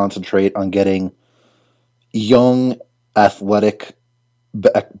to concentrate on getting young, athletic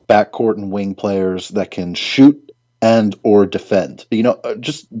backcourt and wing players that can shoot and or defend.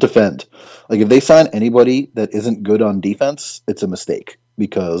 Just defend. Like if they sign anybody that isn't good on defense, it's a mistake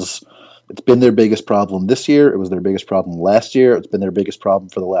because it's been their biggest problem this year. It was their biggest problem last year. It's been their biggest problem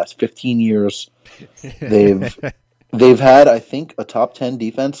for the last 15 years. They've had, I think, a top 10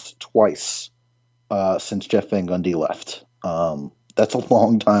 defense twice since Jeff Van Gundy left. That's a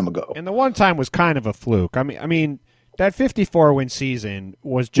long time ago. And the one time was kind of a fluke. I mean, that 54-win season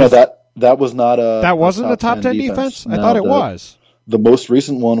was just that was not a that wasn't a top 10 defense. No, I thought it was. The most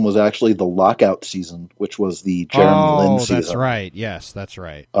recent one was actually the lockout season, which was the Jeremy Lin season. That's right. Yes, that's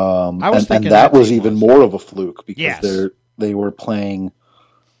right. I was thinking that was even more of a fluke because they were playing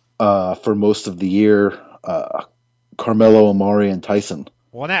for most of the year Carmelo, Amari, and Tyson.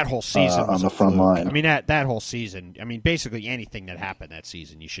 Well, that whole season was on the front line. I mean, that whole season. I mean, basically anything that happened that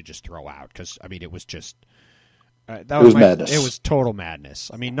season, you should just throw out because it was just it was madness. It was total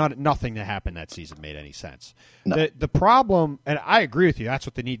madness. I mean, nothing that happened that season made any sense. No. The problem, and I agree with you, that's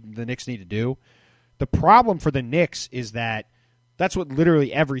what the Knicks need to do. The problem for the Knicks is that that's what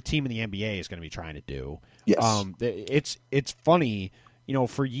literally every team in the NBA is going to be trying to do. Yes. It's funny.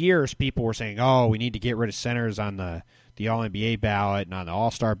 For years people were saying, "Oh, we need to get rid of centers on the All-NBA ballot and on the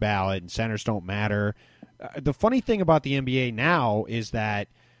All-Star ballot, and centers don't matter." The funny thing about the NBA now is that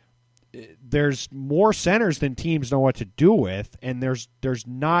there's more centers than teams know what to do with, and there's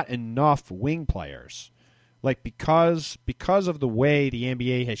not enough wing players. Like because of the way the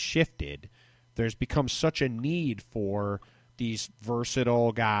NBA has shifted, there's become such a need for these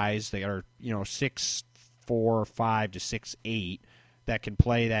versatile guys. They are 6'4", 5 to 6'8", that can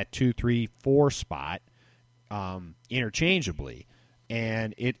play that 2, 3, 4 spot interchangeably.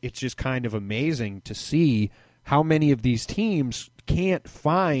 And it's just kind of amazing to see how many of these teams can't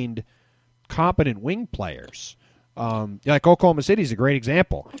find competent wing players. Like Oklahoma City is a great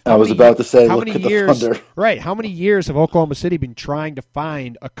example. I was about to say, look at the Thunder. Right. How many years have Oklahoma City been trying to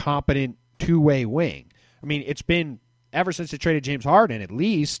find a competent two-way wing? I mean, it's been ever since they traded James Harden, at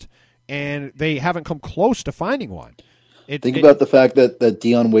least, and they haven't come close to finding one. Think about the fact that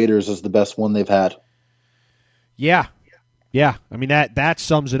Dion Waiters is the best one they've had. Yeah. I mean, that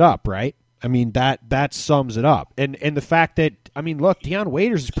sums it up, right? I mean, that sums it up. And the fact that, I mean, look, Dion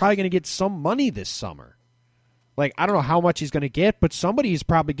Waiters is probably going to get some money this summer. Like, I don't know how much he's going to get, but somebody is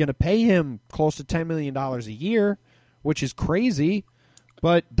probably going to pay him close to $10 million a year, which is crazy.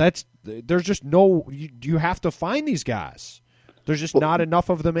 but there's just no. You have to find these guys. There's just not enough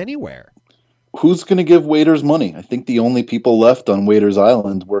of them anywhere. Who's going to give Waiters money? I think the only people left on Waiters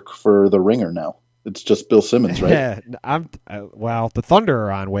Island work for the Ringer now. It's just Bill Simmons, right? Yeah, well, the Thunder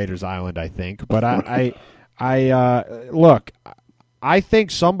are on Waiters Island, I think. But look, I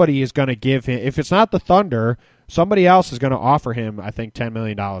think somebody is going to give him. If it's not the Thunder, somebody else is going to offer him, I think, $10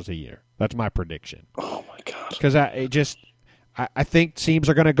 million a year. That's my prediction. Oh my God! Because I think teams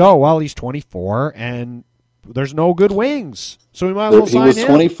are going to go. Well, he's 24 and there's no good wings, so we might as well sign him. He was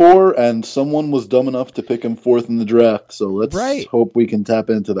 24, and someone was dumb enough to pick him fourth in the draft. So let's hope we can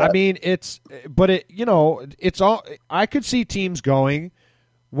tap into that. I mean, it's all. I could see teams going.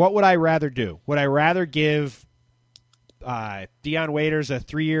 What would I rather do? Would I rather give Dion Waiters a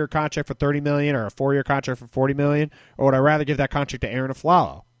 3-year contract for $30 million or a 4-year contract for $40 million, or would I rather give that contract to Aaron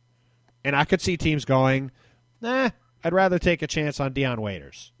Aflalo? And I could see teams going, I'd rather take a chance on Dion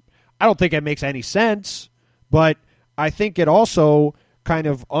Waiters. I don't think it makes any sense. But I think it also kind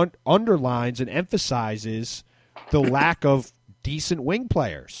of underlines and emphasizes the lack of decent wing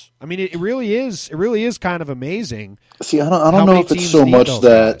players. I mean, it really is. It really is kind of amazing. See, I don't know if it's so much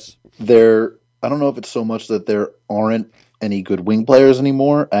that there. I don't know if it's so much that there aren't any good wing players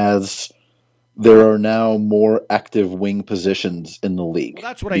anymore, as there are now more active wing positions in the league. Well,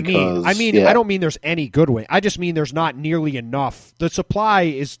 that's what I mean. I don't mean there's any good wing. I just mean there's not nearly enough. The supply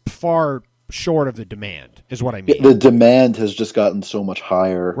is far short of the demand, is what I mean. The demand has just gotten so much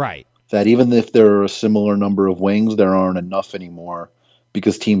higher, right? That even if there are a similar number of wings, there aren't enough anymore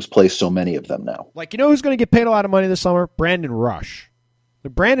because teams play so many of them now. Like, who's going to get paid a lot of money this summer? Brandon Rush.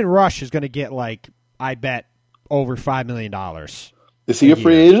 Brandon Rush is going to get, I bet, over $5 million. Is he a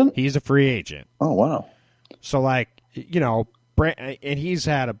free agent? He's a free agent. Oh, wow. So, and he's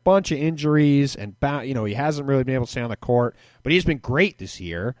had a bunch of injuries, and he hasn't really been able to stay on the court, but he's been great this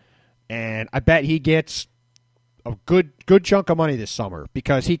year. And I bet he gets a good chunk of money this summer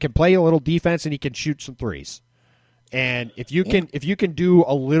because he can play a little defense and he can shoot some threes. And if you can do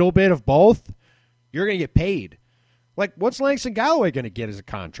a little bit of both, you're going to get paid. Like, what's Langston Galloway going to get as a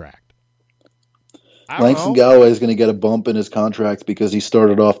contract? Langston Galloway is going to get a bump in his contract because he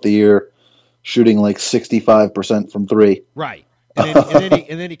started off the year shooting 65% from three. Right.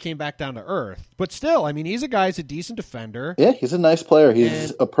 And then he came back down to earth. But still, I mean, he's a decent defender. Yeah, he's a nice player.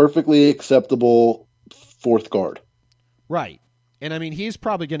 He's a perfectly acceptable fourth guard. Right. And, I mean, he's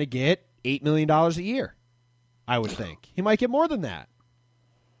probably going to get $8 million a year, I would think. He might get more than that.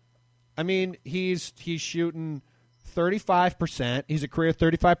 I mean, he's shooting 35%. He's a career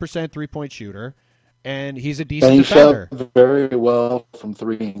 35% three-point shooter. And he's a decent defender. And he shot very well from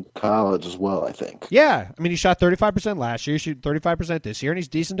three in college as well, I think. Yeah. I mean, he shot 35% last year. He's shooting 35% this year, and he's a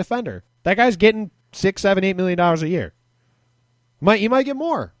decent defender. That guy's getting $6, $7, $8 million a year. He might get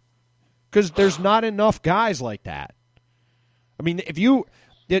more because there's not enough guys like that. I mean,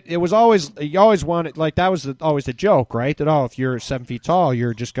 it was always, you always wanted, that was always the joke, right? That, if you're 7 feet tall,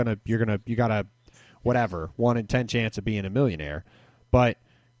 you got a, whatever, 1 in 10 chance of being a millionaire. But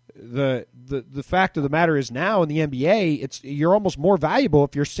the fact of the matter is now in the NBA, you're almost more valuable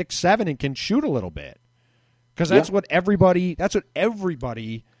if you're 6'7" and can shoot a little bit, because that's what everybody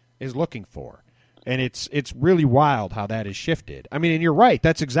is looking for, and it's really wild how that has shifted. I mean, and you're right.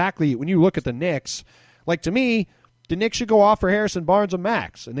 That's exactly when you look at the Knicks. Like, to me, the Knicks should go offer Harrison Barnes a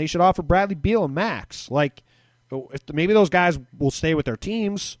max, and they should offer Bradley Beal a max. Like, maybe those guys will stay with their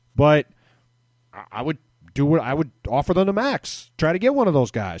teams, but I would offer them the max. Try to get one of those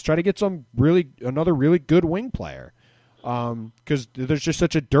guys. Try to get another really good wing player. Because there's just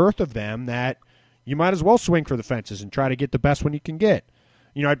such a dearth of them that you might as well swing for the fences and try to get the best one you can get.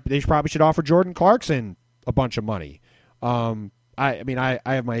 They probably should offer Jordan Clarkson a bunch of money. I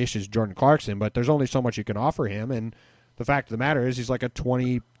have my issues with Jordan Clarkson, but there's only so much you can offer him. And the fact of the matter is he's like a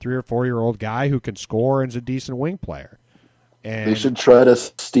 23 or 4-year-old guy who can score and is a decent wing player. And they should try to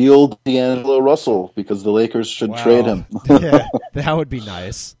steal D'Angelo Russell because the Lakers should trade him. Yeah, that would be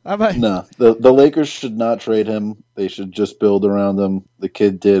nice. No, the Lakers should not trade him. They should just build around him. The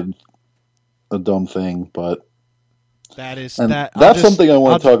kid did a dumb thing, but that's something I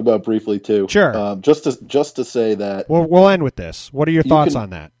want to talk about briefly too. Sure. Just to say that we'll end with this. What are your thoughts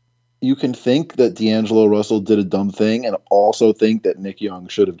on that? You can think that D'Angelo Russell did a dumb thing, and also think that Nick Young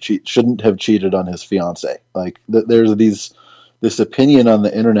shouldn't have cheated on his fiance. Like, there's this opinion on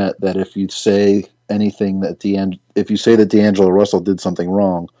the internet that if you say that D'Angelo Russell did something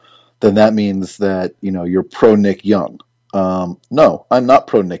wrong, then that means that you're pro Nick Young. No, I'm not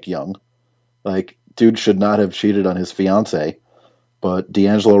pro Nick Young. Like, dude should not have cheated on his fiance, but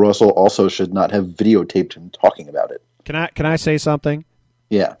D'Angelo Russell also should not have videotaped him talking about it. Can I say something?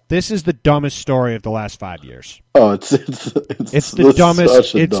 Yeah. This is the dumbest story of the last 5 years. Oh, it's the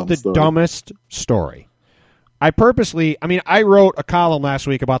dumbest. It's the dumbest story. I wrote a column last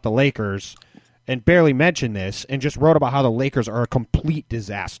week about the Lakers and barely mentioned this and just wrote about how the Lakers are a complete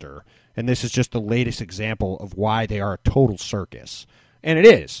disaster. And this is just the latest example of why they are a total circus. And it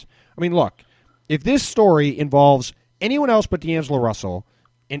is. I mean, look, if this story involves anyone else but D'Angelo Russell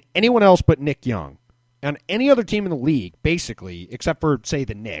and anyone else but Nick Young and any other team in the league, basically, except for, say,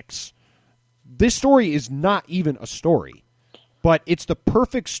 the Knicks, this story is not even a story. But it's the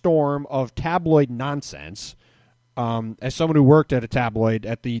perfect storm of tabloid nonsense. As someone who worked at a tabloid,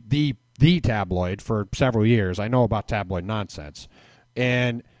 at the tabloid for several years, I know about tabloid nonsense.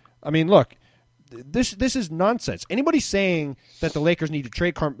 And, I mean, look, this is nonsense. Anybody saying that the Lakers need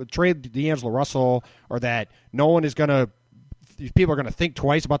to trade D'Angelo Russell or that people are going to think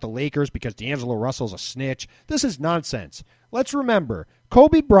twice about the Lakers because D'Angelo Russell's a snitch, this is nonsense. Let's remember,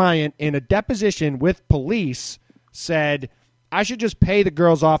 Kobe Bryant, in a deposition with police, said, I should just pay the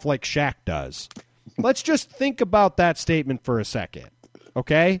girls off like Shaq does. Let's just think about that statement for a second,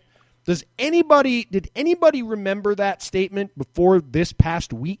 okay? Did anybody remember that statement before this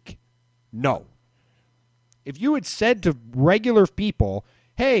past week? No. If you had said to regular people,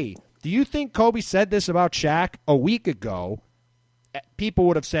 hey, do you think Kobe said this about Shaq a week ago? People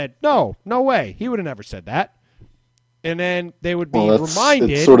would have said, no way. He would have never said that. And then they would be reminded.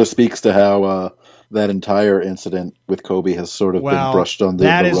 It sort of speaks to how that entire incident with Kobe has sort of been brushed under the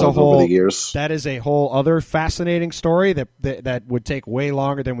rug over the years. That is a whole other fascinating story that would take way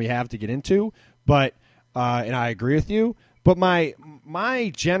longer than we have to get into. But and I agree with you. But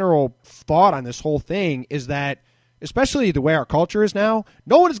my general thought on this whole thing is that, especially the way our culture is now,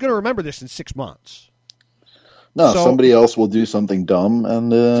 no one is going to remember this in 6 months. No, somebody else will do something dumb,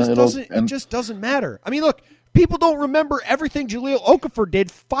 and it just doesn't matter. I mean, look, people don't remember everything Jahlil Okafor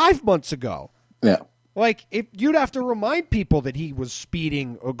did 5 months ago. Yeah. Like, if you'd have to remind people that he was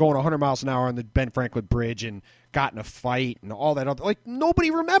speeding or going 100 miles an hour on the Ben Franklin Bridge and got in a fight and all that other, like,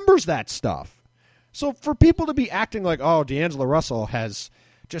 nobody remembers that stuff. So for people to be acting like, oh, D'Angelo Russell has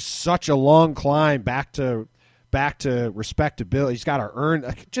just such a long climb back to respectability, he's got to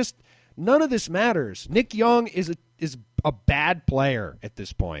earn, just none of this matters. Nick Young is a bad player at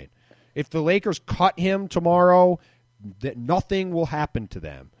this point. If the Lakers cut him tomorrow, that nothing will happen to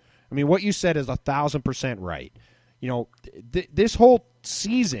them. I mean, what you said is 1,000% right. You know, this whole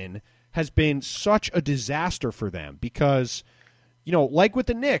season has been such a disaster for them because, you know, like with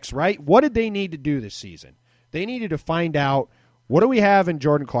the Knicks, right? What did they need to do this season? They needed to find out, what do we have in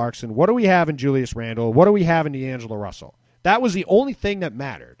Jordan Clarkson? What do we have in Julius Randle? What do we have in D'Angelo Russell? That was the only thing that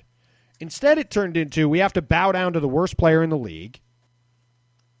mattered. Instead, it turned into, we have to bow down to the worst player in the league,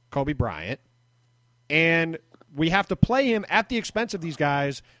 Kobe Bryant, and we have to play him at the expense of these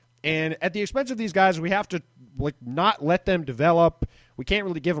guys. And at the expense of these guys, we have to not let them develop. We can't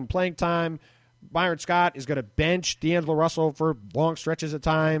really give them playing time. Byron Scott is going to bench D'Angelo Russell for long stretches of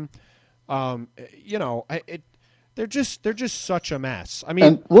time. You know, they're just such a mess. I mean,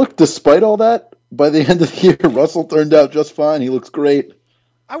 and look, despite all that, by the end of the year, Russell turned out just fine. He looks great.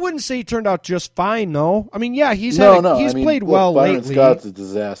 I wouldn't say he turned out just fine, though. I mean, yeah, he's played well lately. Byron Scott's a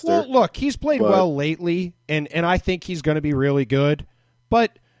disaster. Well, look, he's played well lately, and I think he's going to be really good.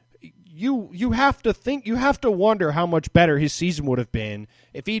 But you have to wonder how much better his season would have been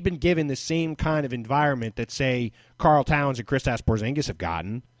if he'd been given the same kind of environment that, say, Karl Towns and Kristaps Porzingis have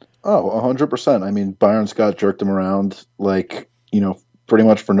gotten. Oh, 100%. I mean, Byron Scott jerked him around, like, you know, pretty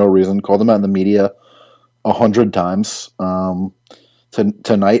much for no reason, called him out in the media 100 times.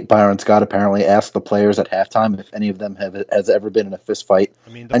 Tonight, Byron Scott apparently asked the players at halftime if any of them has ever been in a fist fight. I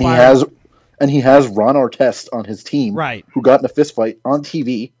mean, he has Ron Artest on his team, right, who got in a fist fight on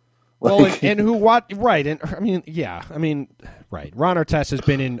TV. Well, and who what? Right, and I mean, yeah, I mean, right. Ron Artest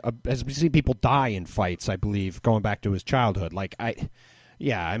has seen people die in fights, I believe, going back to his childhood.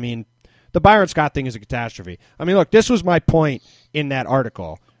 I mean, the Byron Scott thing is a catastrophe. I mean, look, this was my point in that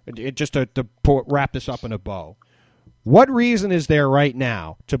article. Just to wrap this up in a bow. What reason is there right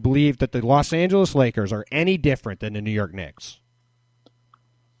now to believe that the Los Angeles Lakers are any different than the New York Knicks?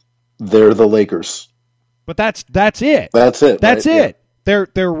 They're the Lakers. But that's it. That's it. That's right? it. Yeah.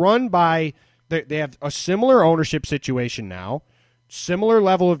 They're run by they have a similar ownership situation now, similar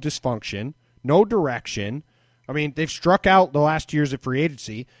level of dysfunction, no direction. I mean, they've struck out the last 2 years of free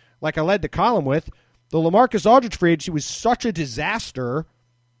agency. Like I led the column with, the LaMarcus Aldridge free agency was such a disaster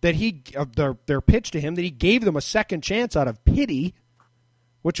that their pitch to him that he gave them a second chance out of pity,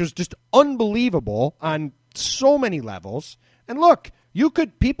 which was just unbelievable on so many levels. And look,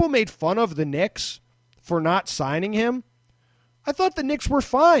 people made fun of the Knicks for not signing him. I thought the Knicks were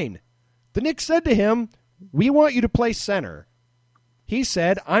fine. The Knicks said to him, we want you to play center. He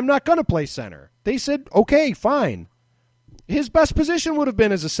said, I'm not going to play center. They said, okay, fine. His best position would have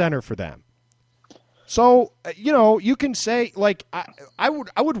been as a center for them. So, you can say, like, I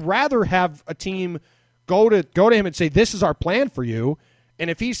would rather have a team go to him and say, this is our plan for you. And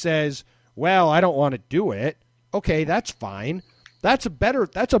if he says, well, I don't want to do it, okay, that's fine. That's a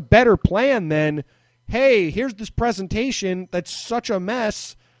better plan than, hey, here's this presentation that's such a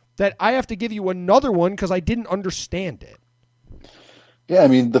mess that I have to give you another one because I didn't understand it. Yeah, I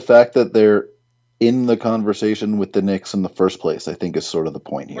mean, the fact that they're in the conversation with the Knicks in the first place, I think, is sort of the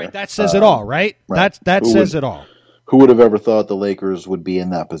point here. Right, that says it all, right? That says it all. Who would have ever thought the Lakers would be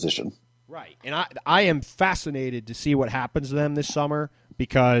in that position? Right, and I am fascinated to see what happens to them this summer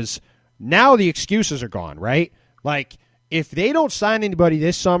because now the excuses are gone, right? Like, if they don't sign anybody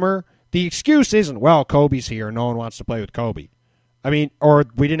this summer, the excuse isn't, well, Kobe's here, no one wants to play with Kobe. I mean, or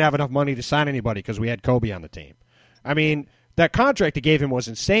we didn't have enough money to sign anybody because we had Kobe on the team. I mean, that contract they gave him was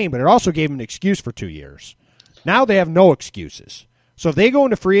insane, but it also gave him an excuse for 2 years. Now they have no excuses. So if they go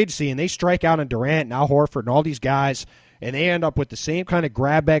into free agency and they strike out on Durant and Al Horford and all these guys, and they end up with the same kind of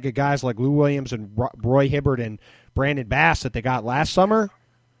grab bag of guys like Lou Williams and Roy Hibbert and Brandon Bass that they got last summer,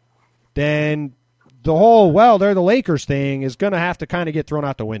 then the whole, well, they're the Lakers thing is going to have to kind of get thrown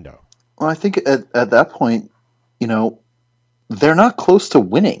out the window. Well, I think at that point, they're not close to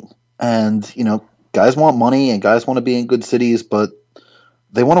winning. And, guys want money and guys want to be in good cities, but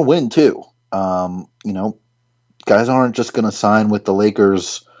they want to win too. Guys aren't just going to sign with the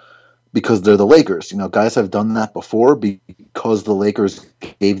Lakers because they're the Lakers. Guys have done that before because the Lakers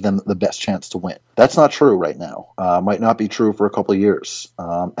gave them the best chance to win. That's not true right now. Might not be true for a couple of years.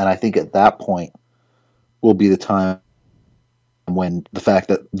 And I think at that point will be the time when the fact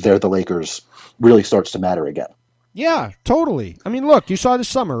that they're the Lakers really starts to matter again. Yeah, totally. I mean, look, you saw this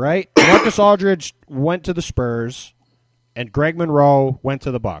summer, right? Marcus Aldridge went to the Spurs, and Greg Monroe went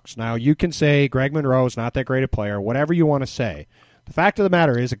to the Bucks. Now, you can say Greg Monroe is not that great a player, whatever you want to say. The fact of the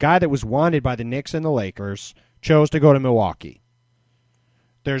matter is a guy that was wanted by the Knicks and the Lakers chose to go to Milwaukee.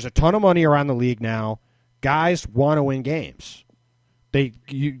 There's a ton of money around the league now. Guys want to win games.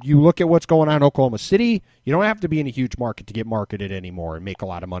 You look at what's going on in Oklahoma City, you don't have to be in a huge market to get marketed anymore and make a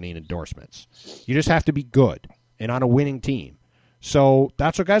lot of money in endorsements. You just have to be good and on a winning team. So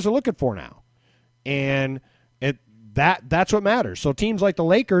that's what guys are looking for now. And that's what matters. So teams like the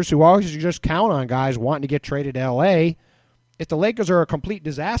Lakers, who always just count on guys wanting to get traded to L.A., if the Lakers are a complete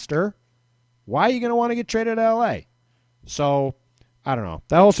disaster, why are you going to want to get traded to L.A.? So, I don't know.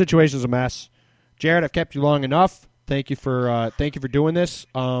 That whole situation is a mess. Jared, I've kept you long enough. Thank you for doing this.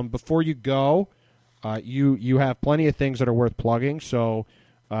 Before you go, you have plenty of things that are worth plugging. So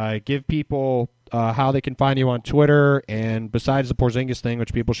give people how they can find you on Twitter, and besides the Porzingis thing,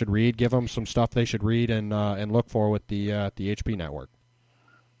 which people should read, give them some stuff they should read and look for with the HP Network.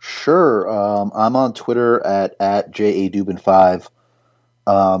 Sure. I'm on Twitter at JADubin5.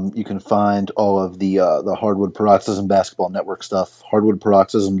 You can find all of the Hardwood Paroxysm Basketball Network stuff,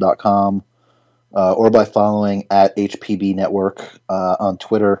 hardwoodparoxysm.com. Or by following at HPB Network on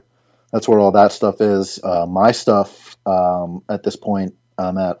Twitter. That's where all that stuff is. My stuff, at this point,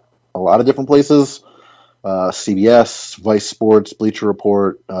 I'm at a lot of different places. CBS, Vice Sports, Bleacher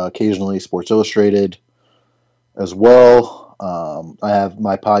Report, occasionally Sports Illustrated as well. I have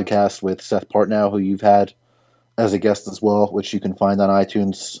my podcast with Seth Partnow, who you've had as a guest as well, which you can find on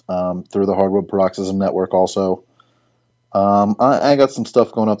iTunes through the Hardwood Paroxysm Network also. I got some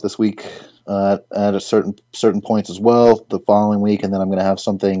stuff going up this week at a certain points as well the following week, and then I'm going to have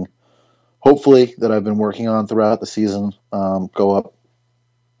something hopefully that I've been working on throughout the season go up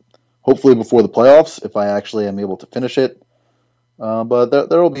hopefully before the playoffs if I actually am able to finish it. But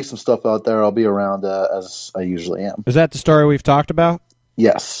there will be some stuff out there. I'll be around as I usually am. Is that the story we've talked about?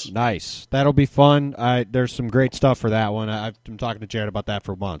 Yes. Nice. That'll be fun. There's some great stuff for that one. I've been talking to Jared about that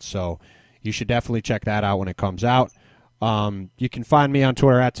for months, so you should definitely check that out when it comes out. You can find me on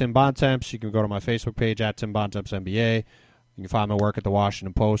Twitter at Tim Bontemps. You can go to my Facebook page at Tim Bontemps NBA. You can find my work at the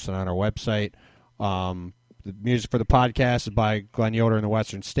Washington Post and on our website. The music for the podcast is by Glenn Yoder in the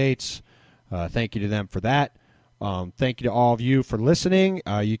Western States. Thank you to them for that. Thank you to all of you for listening.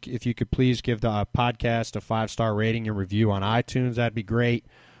 If you could please give the podcast a 5-star rating and review on iTunes, that'd be great.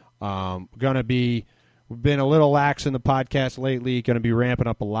 We've been a little lax in the podcast lately. Going to be ramping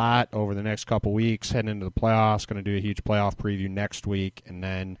up a lot over the next couple weeks, heading into the playoffs. Going to do a huge playoff preview next week, and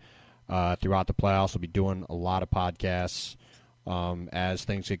then throughout the playoffs, we'll be doing a lot of podcasts as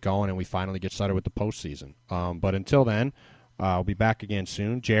things get going and we finally get started with the postseason. But until then, I'll be back again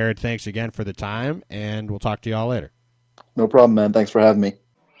soon. Jared, thanks again for the time, and we'll talk to you all later. No problem, man. Thanks for having me.